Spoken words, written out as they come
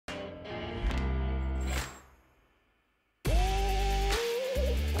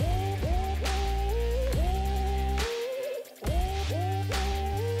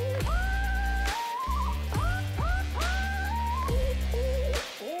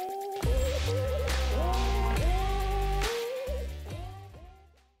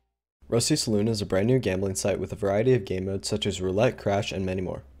Rusty Saloon is a brand new gambling site with a variety of game modes such as roulette, crash, and many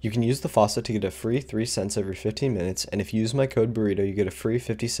more. You can use the faucet to get a free 3 cents every 15 minutes, and if you use my code Burrito, you get a free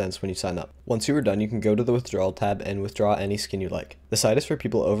 50 cents when you sign up. Once you are done, you can go to the withdrawal tab and withdraw any skin you like. The site is for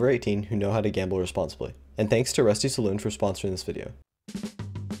people over 18 who know how to gamble responsibly. And thanks to Rusty Saloon for sponsoring this video.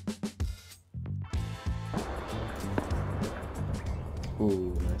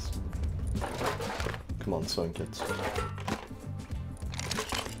 Ooh, nice. Come on, swing kids.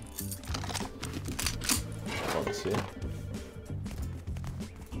 Let's see.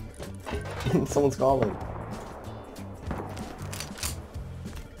 Someone's calling.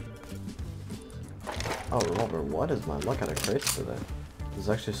 Oh, Revolver, what is my luck out of crates today? This is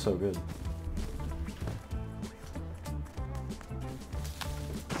actually so good.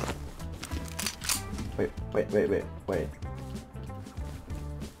 Wait.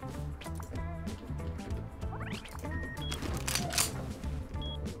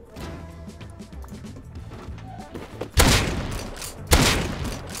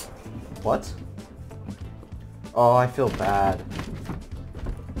 What? Oh, I feel bad.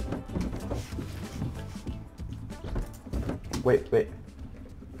 Wait.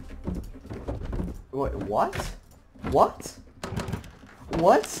 What? What?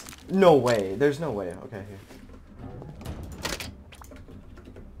 What? No way. There's no way. Okay, here.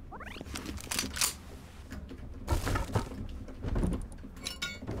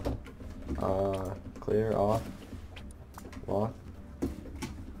 Clear, off, lock.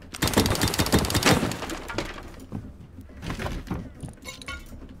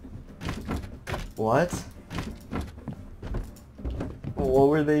 What? What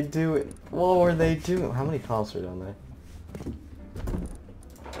were they doing? How many cops are down there?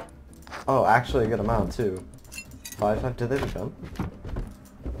 Oh, actually a good amount too. 5. Did they have a gun?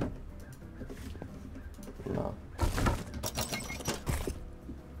 No.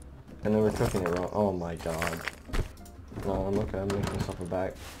 And they were cooking it wrong. Oh my god. No, I'm okay. I'm making myself a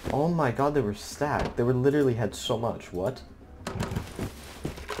bag. Oh my god, they were stacked. They were literally had so much. What?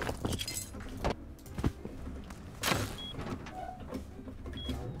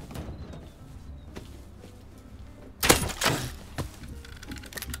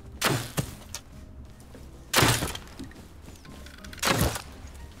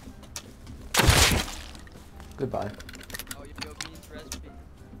 Goodbye. Oh, yo, beans recipe.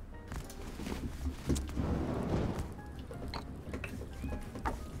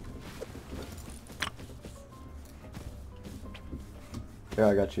 Yeah,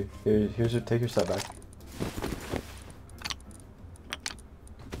 I got you. Here's your, take your set back.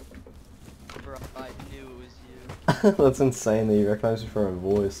 Bro, I knew it was you. That's insane that you recognize me from my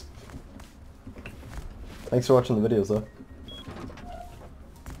voice. Thanks for watching the videos though.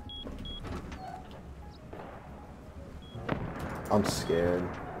 I'm scared.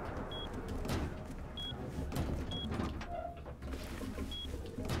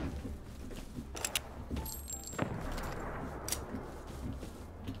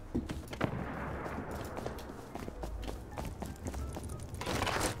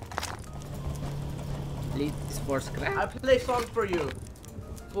 Please, for scrap. I play song for you.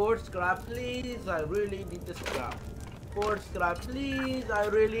 For scrap, please. I really need the scrap. For scrap, please. I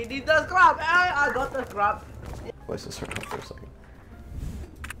really need the scrap. I got the scrap. Let's just start for a second.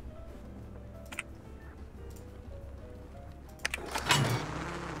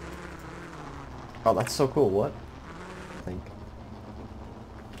 Oh, that's so cool. What? I think.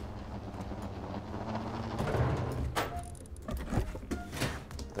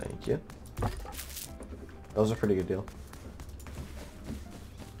 Thank you. That was a pretty good deal.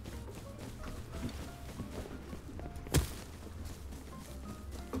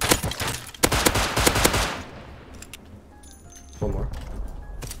 One more.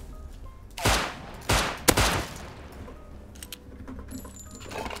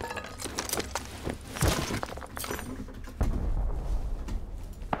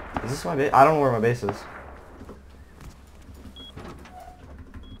 Is this my base? I don't know where my base is.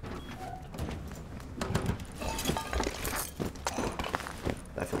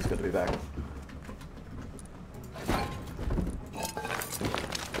 That feels good to be back.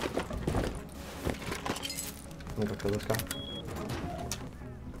 Let me go kill this guy.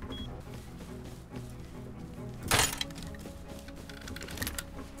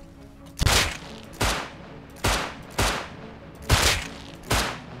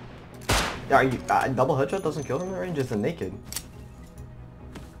 Yeah, double headshot doesn't kill from that range, it's a naked.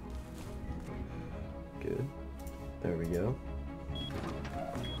 Good. There we go.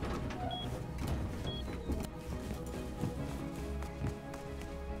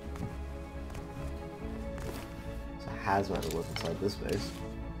 hazmat that was inside this base.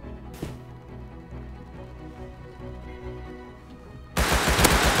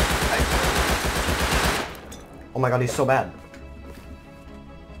 my god, he's so bad.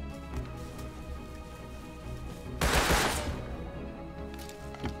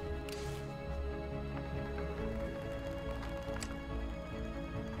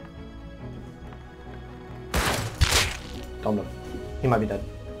 Don't know. He might be dead.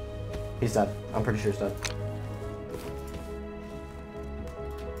 He's dead. I'm pretty sure he's dead.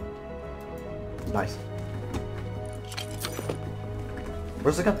 Nice.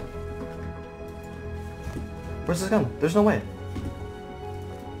 Where's the gun? Where's his gun? There's no way.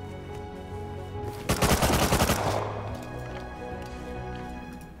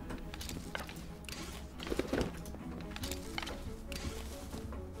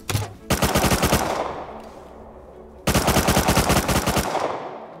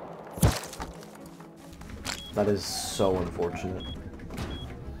 That is so unfortunate.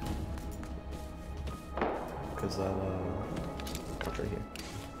 Because that, what's right here?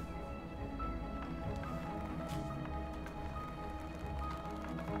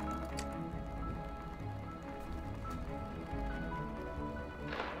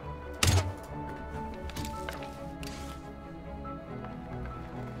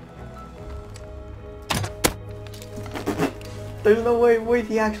 There's no way, wait,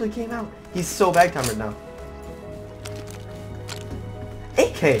 he actually came out. He's so bag timered now.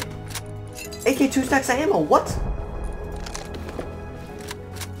 AK! AK 2 stacks of ammo, what?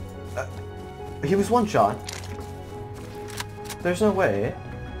 He was one shot. There's no way.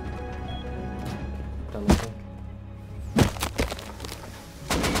 Done looking.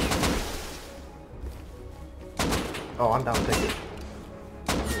 Oh, I'm down to take it.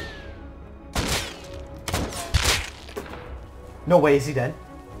 No way, is he dead?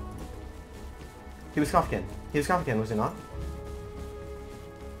 He was Kafkin. He was Kafkin, was he not?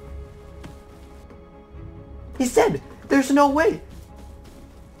 He's dead! There's no way!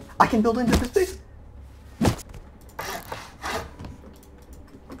 I can build into this base?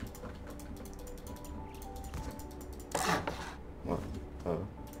 What? Oh.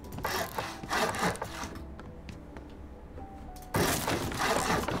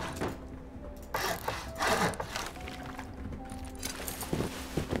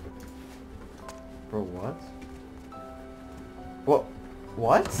 Bro, what? What?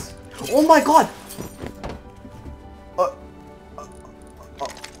 What? Oh my god!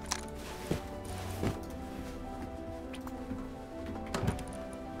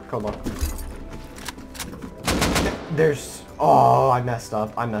 Come on. There's... Oh, I messed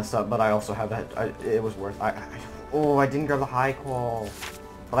up. I messed up, but I also have that. It was worth... Oh, I didn't grab the high call.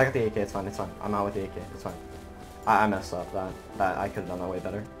 But I got the AK. It's fine. It's fine. I'm out with the AK. It's fine. I messed up. That I could have done that way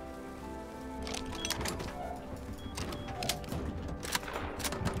better.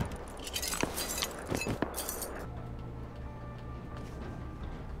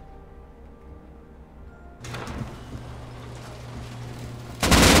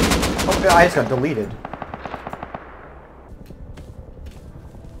 Oh, I just got deleted.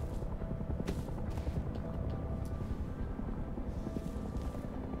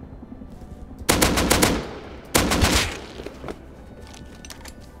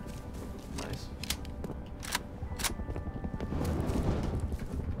 Nice.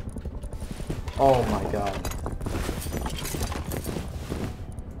 Oh my god.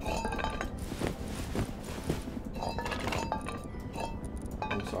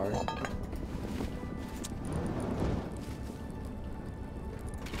 I'm sorry.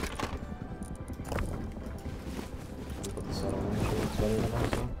 Put this out on my shirt, it's better than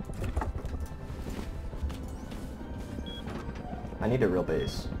also. I need a real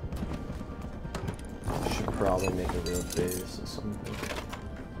base. Should probably make a real base or something.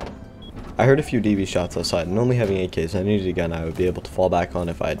 I heard a few DB shots outside, and only having AKs, I needed a gun I would be able to fall back on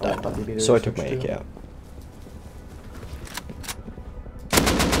if I had died, so I took my AK out.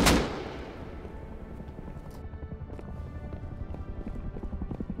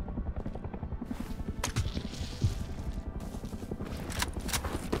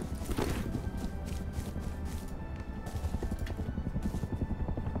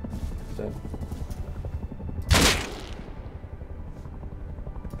 Dead.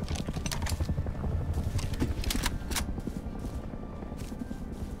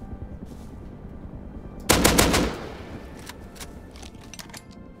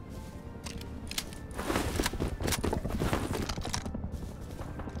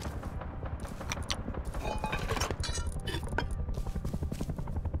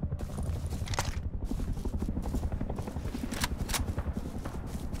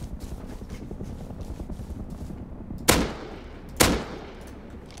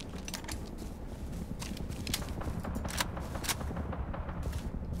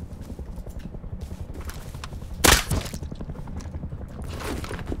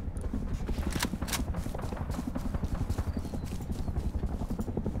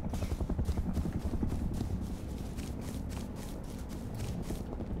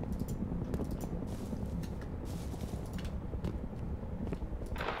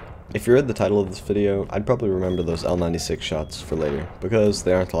 If you read the title of this video, I'd probably remember those L96 shots for later, because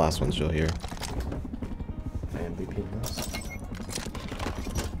they aren't the last ones you'll hear. I MVP in this.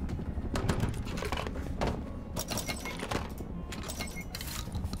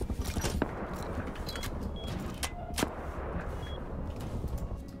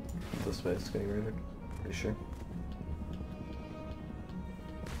 This way is getting raided, pretty sure.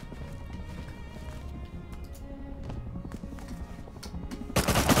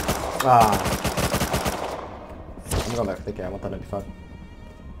 Ah. I'm going back for the K, I want that 95.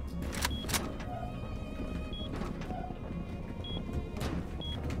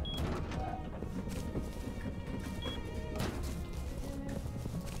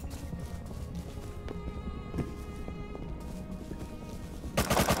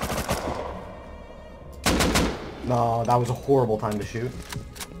 No, that was a horrible time to shoot.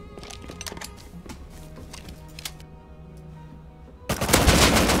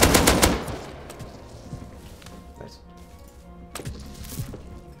 Nice.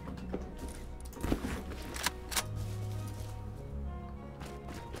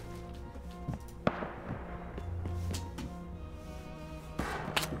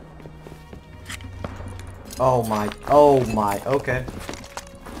 Oh my, okay.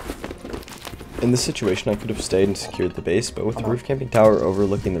 In this situation, I could have stayed and secured the base, but with the roof camping tower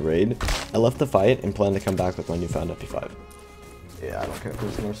overlooking the raid, I left the fight and planned to come back with my newfound MP5. Yeah, I don't care if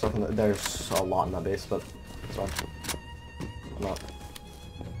there's more stuff in there. There's a lot in that base, but it's fine. I'm not.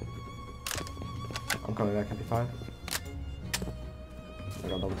 I'm coming back MP5. I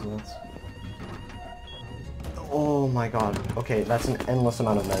got double meds. Oh my god. Okay, that's an endless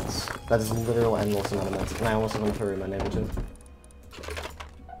amount of meds. That is a literal endless amount of meds. And I almost have to my name too.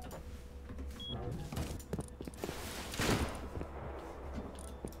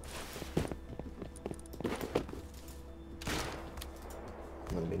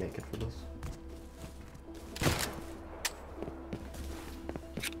 I'm gonna be naked for this.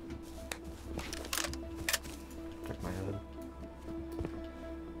 Check my head.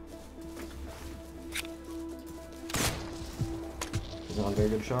 Is not a very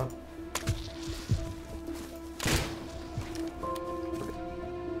good shot.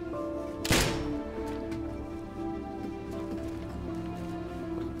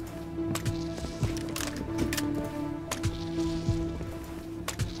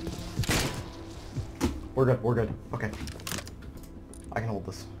 We're good. Okay. I can hold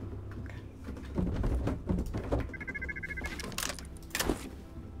this. Okay.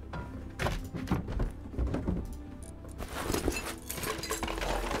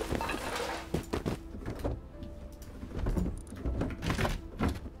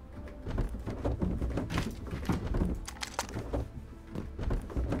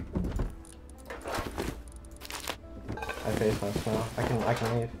 I have face mask now. I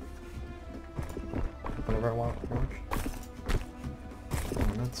can leave. Whenever I want, pretty much.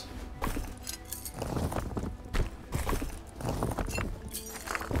 10 minutes.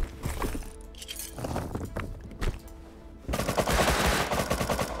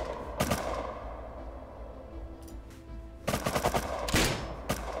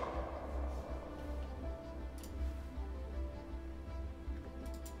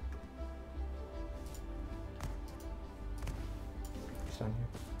 Just down here.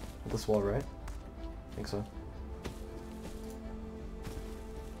 This wall, right? I think so.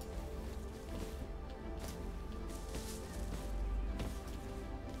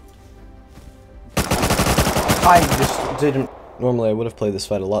 I just didn't. Normally I would have played this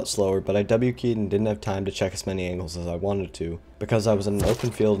fight a lot slower, but I W-keyed and didn't have time to check as many angles as I wanted to, because I was in an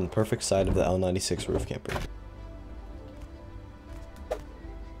open field and perfect sight of the L96 roof camper.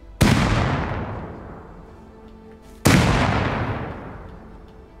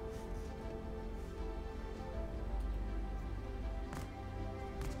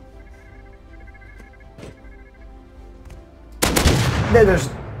 There's.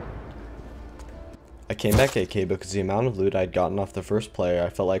 I came back AK because the amount of loot I'd gotten off the first player I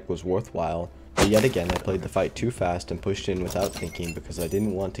felt like was worthwhile, but yet again I played the fight too fast and pushed in without thinking because I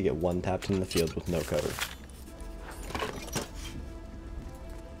didn't want to get one-tapped in the field with no cover.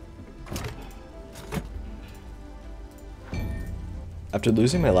 After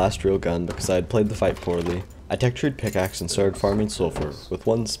losing my last real gun because I had played the fight poorly, I tech treed pickaxe and started farming sulfur with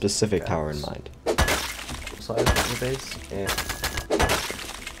one specific tower in mind. Side of the base and.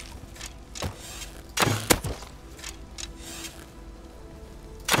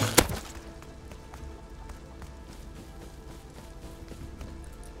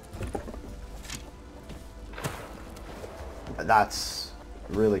 That's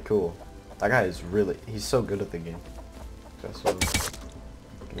really cool. That guy is really, he's so good at the game. Okay, so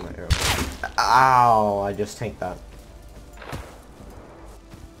Give me my arrow. Ow! I just tanked that.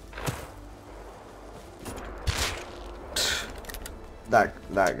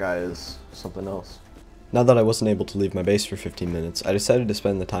 That guy is something else. Now that I wasn't able to leave my base for 15 minutes, I decided to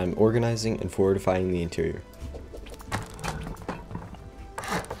spend the time organizing and fortifying the interior.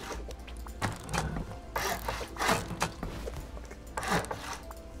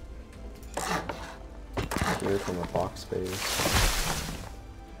 Here from a box base.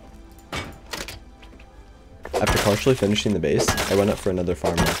 After partially finishing the base, I went up for another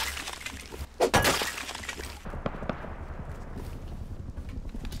farm run.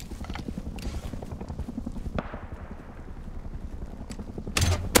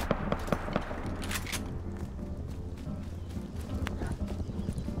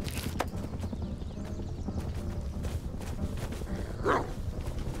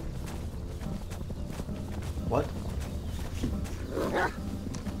 What?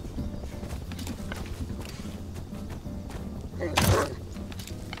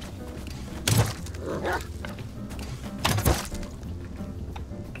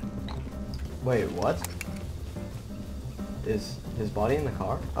 Wait, what? Is his body in the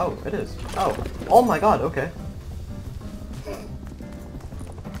car? Oh, it is. Oh. Oh my god, okay.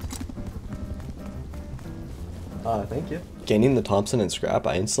 Thank you. Gaining the Thompson and scrap,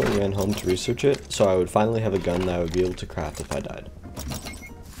 I instantly ran home to research it, so I would finally have a gun that I would be able to craft if I died.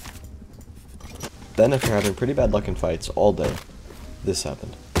 Then, after having pretty bad luck in fights all day, this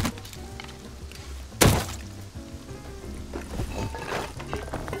happened.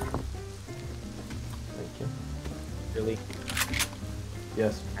 Thank you. Really?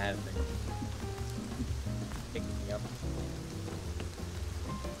 Yes. Have pick me up.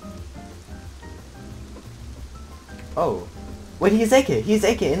 Oh. Wait, he's AK. He's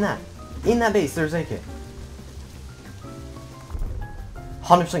AK in that. In that base, there's AK.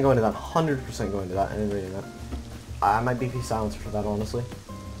 100% going to that. 100% going to that and reading that. I might BP silencer for that, honestly.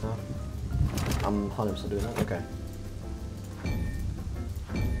 No. I'm 100% doing that. Okay.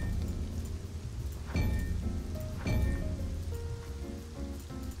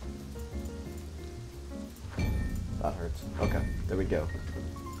 That hurts. Okay, there we go.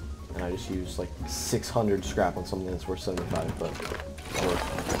 And I just used like 600 scrap on something that's worth 75, but that worked.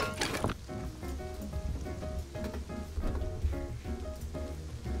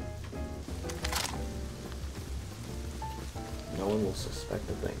 No one will suspect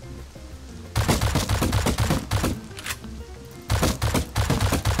a thing.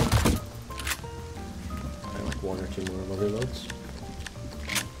 And like 1 or 2 more overloads.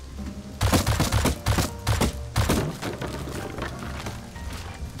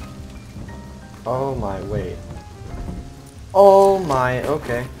 Oh my, wait. Oh my,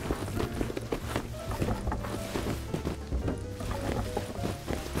 okay.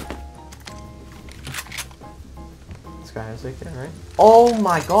 This guy has AK, right? Oh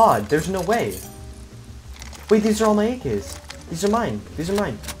my god, there's no way. Wait, these are all my AKs. These are mine. These are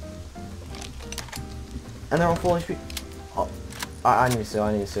mine. And they're all full HP. Oh, I need to seal,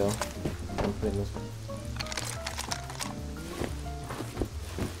 I need to seal. I'm putting this one.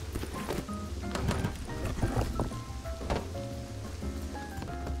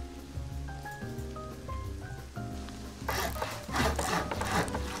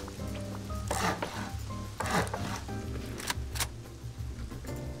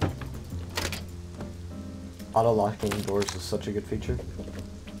 Auto-locking doors is such a good feature.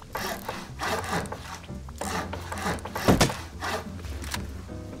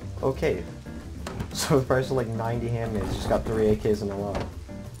 Okay. So the price of like 90 handmaids just got 3 AKs in a lot.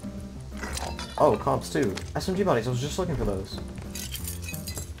 Oh, comps too. SMG bodies, I was just looking for those.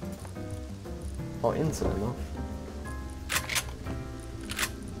 Oh, incident though.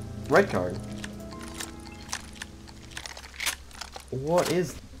 Red card. What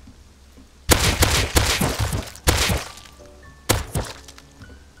is...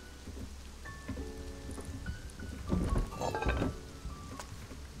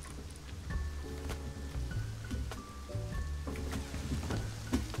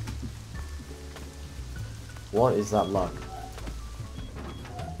 What is that luck?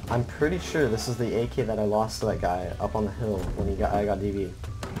 I'm pretty sure this is the AK that I lost to that guy up on the hill when I got DV.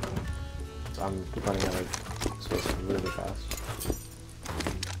 So I'm running out of space really fast.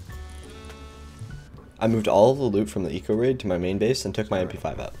 I moved all of the loot from the eco raid to my main base and took my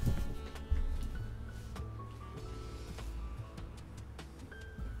MP5 out.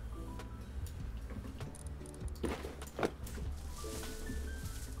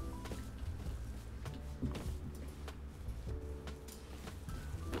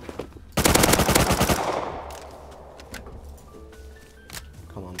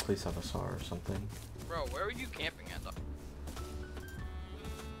 come on, please have a SAR or something. Bro, where were you camping at, dog?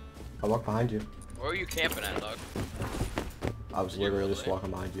 I walked behind you. Where were you camping at, dog? I was literally just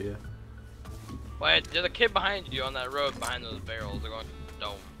walking behind you, yeah. Wait, there's a kid behind you on that road behind those barrels. They're going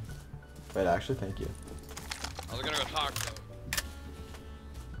dome. Wait, actually, thank you. I was gonna go talk to him.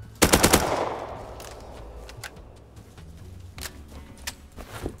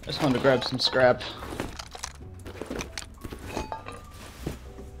 I just wanted to grab some scrap.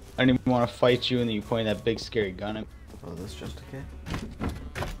 I didn't even want to fight you, and then you point that big scary gun at me. Oh, this just a kid?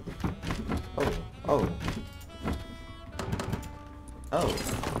 Oh, oh. Oh, okay.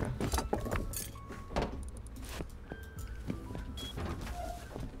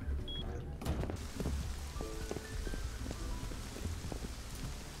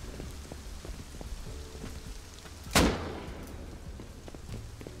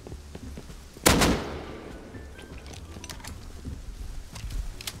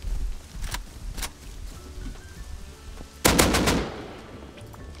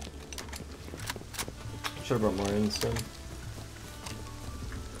 Should've brought more instead.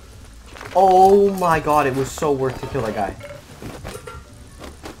 Oh my god, it was so worth to kill that guy.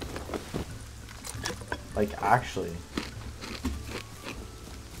 Like, actually.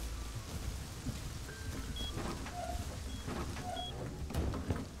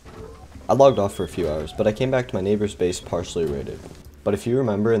 I logged off for a few hours, but I came back to my neighbor's base partially raided. But if you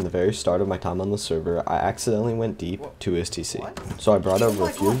remember, in the very start of my time on the server, I accidentally went deep to his TC. So I brought over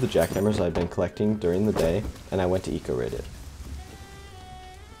a few of the jackhammers I'd been collecting during the day, and I went to eco-raid.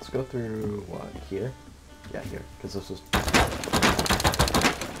 Let's go through, what, here? Yeah, here, because this was... Come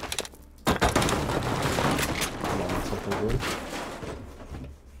on, something good.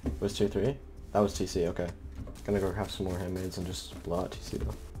 Was tier 3? That was TC, okay. Gonna go have some more handmaids and just blow out TC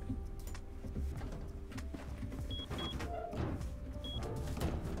though.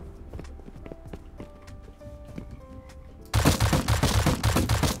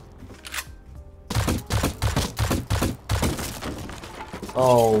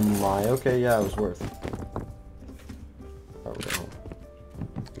 Oh my, okay, yeah, it was worth. Alright, we're going home.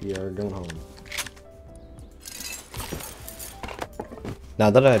 We are going home. Now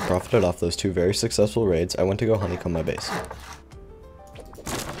that I had profited off those 2 very successful raids, I went to go honeycomb my base.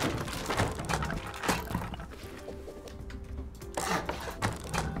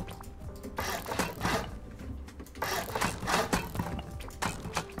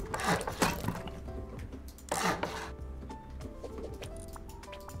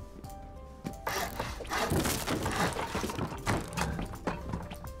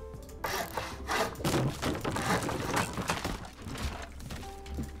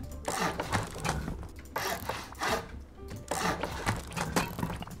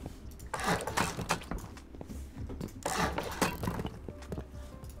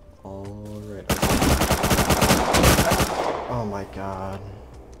 Oh my god.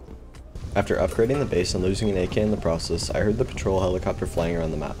 After upgrading the base and losing an AK in the process, I heard the patrol helicopter flying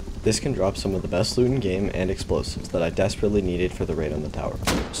around the map. This can drop some of the best loot in game and explosives that I desperately needed for the raid on the tower.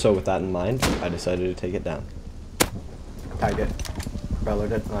 So with that in mind, I decided to take it down. Tagged it.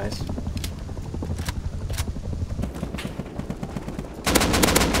 Reloaded it, nice.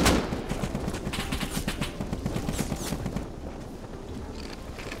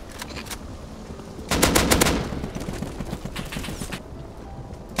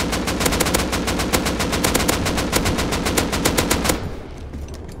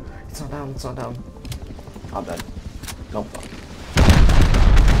 It's not down. I'm dead. Nope.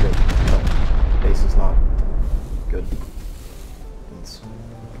 Good. No. Base is not good. It's...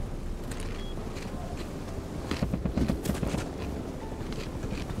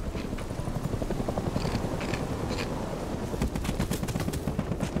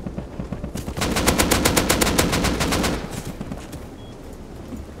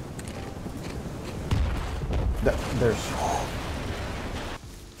 There's...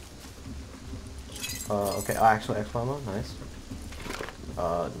 okay, actually X ammo, nice.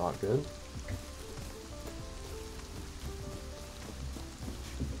 Not good.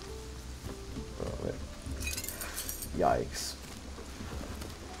 Oh, wait. Yikes.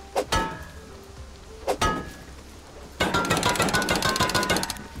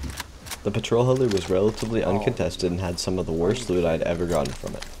 The patrol heli was relatively uncontested and had some of the worst loot I'd ever gotten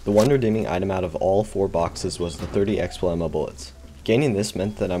from it. The one redeeming item out of all 4 boxes was the 30 expo ammo bullets. Gaining this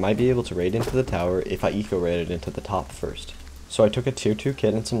meant that I might be able to raid into the tower if I eco-raided into the top first. So I took a tier 2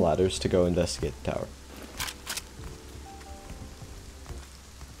 kit and some ladders to go investigate the tower.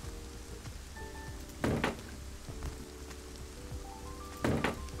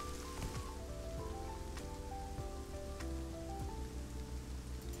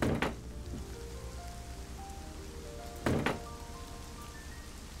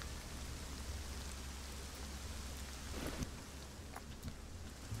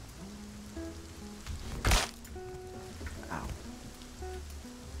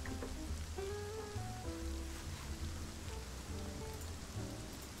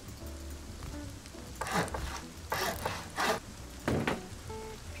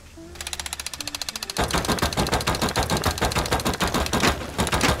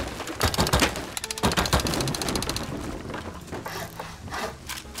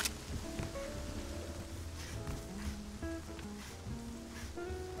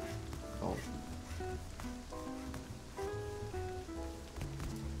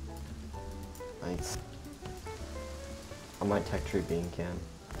 Nice. I might tech tree bean can,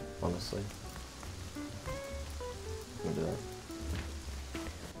 honestly. I'm gonna do that.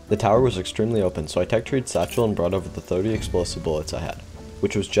 The tower was extremely open, so I tech treed Satchel and brought over the 30 explosive bullets I had,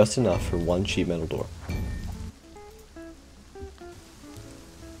 which was just enough for one sheet metal door.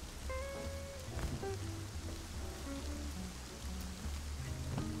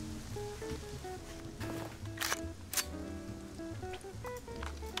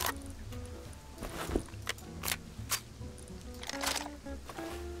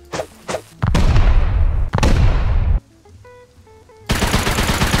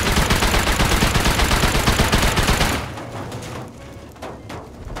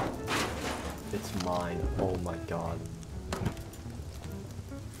 It's mine. Oh my god.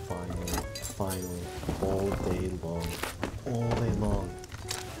 Finally. All day long.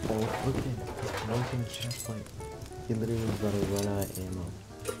 Oh, look at this broken chest plate. He literally was about to run out of ammo.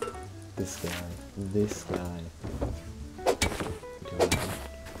 This guy.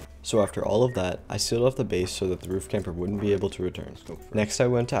 So after all of that, I sealed off the base so that the roof camper wouldn't be able to return. Next I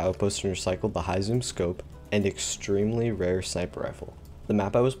went to Outpost and recycled the high zoom scope and extremely rare sniper rifle. The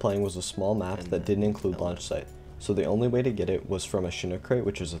map I was playing was a small map that didn't include launch site, so the only way to get it was from a Chinook crate,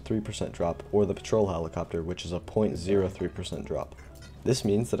 which is a 3% drop, or the patrol helicopter, which is a 0.03% drop. This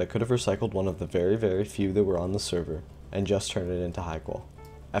means that I could have recycled one of the very few that were on the server, and just turned it into high qual.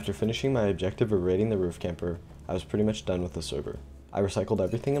 After finishing my objective of raiding the roof camper, I was pretty much done with the server. I recycled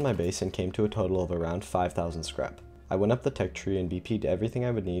everything in my base and came to a total of around 5,000 scrap. I went up the tech tree and BP'd everything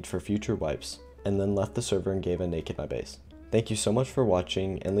I would need for future wipes, and then left the server and gave a naked my base. Thank you so much for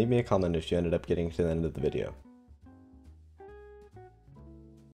watching, and leave me a comment if you ended up getting to the end of the video.